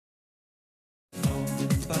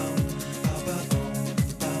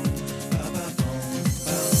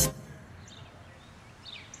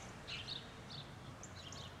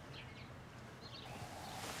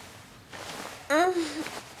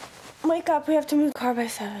wake up. We have to move the car by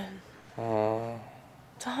 7. Oh.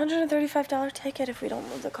 It's a $135 ticket if we don't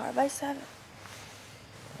move the car by 7.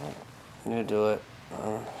 You do it.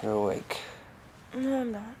 You're awake. No,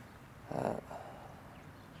 I'm not.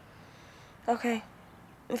 Okay.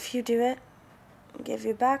 If you do it, I'll give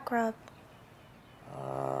you a back rub.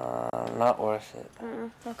 Not worth it.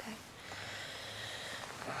 Okay.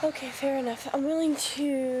 Okay, fair enough. I'm willing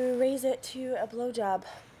to raise it to a blowjob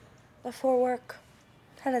before work.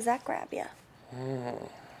 How does that grab you?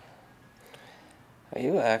 Are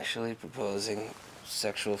you actually proposing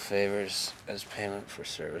sexual favors as payment for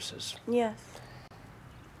services? Yes.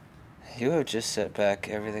 You have just set back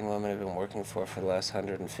everything women have been working for the last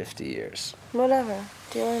 150 years. Whatever.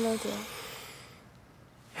 Deal or no deal.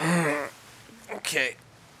 Okay.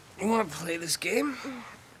 You want to play this game?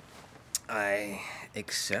 I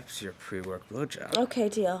accept your pre-work blowjob. Okay,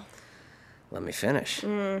 deal. Let me finish.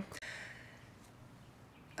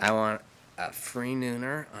 I want a free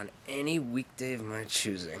nooner on any weekday of my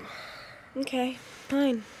choosing. Okay,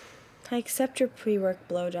 fine. I accept your pre-work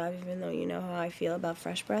blowjob, even though you know how I feel about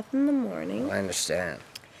fresh breath in the morning. I understand.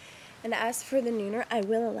 And as for the nooner, I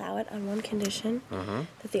will allow it on one condition.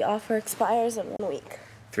 That the offer expires in 1 week.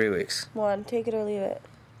 3 weeks. 1. Take it or leave it.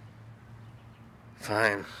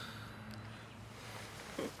 Fine.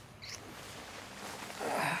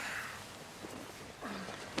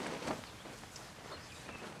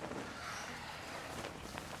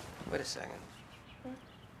 Wait a second.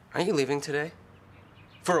 Aren't you leaving today?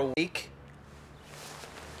 For a week?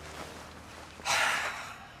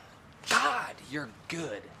 God, you're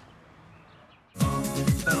good.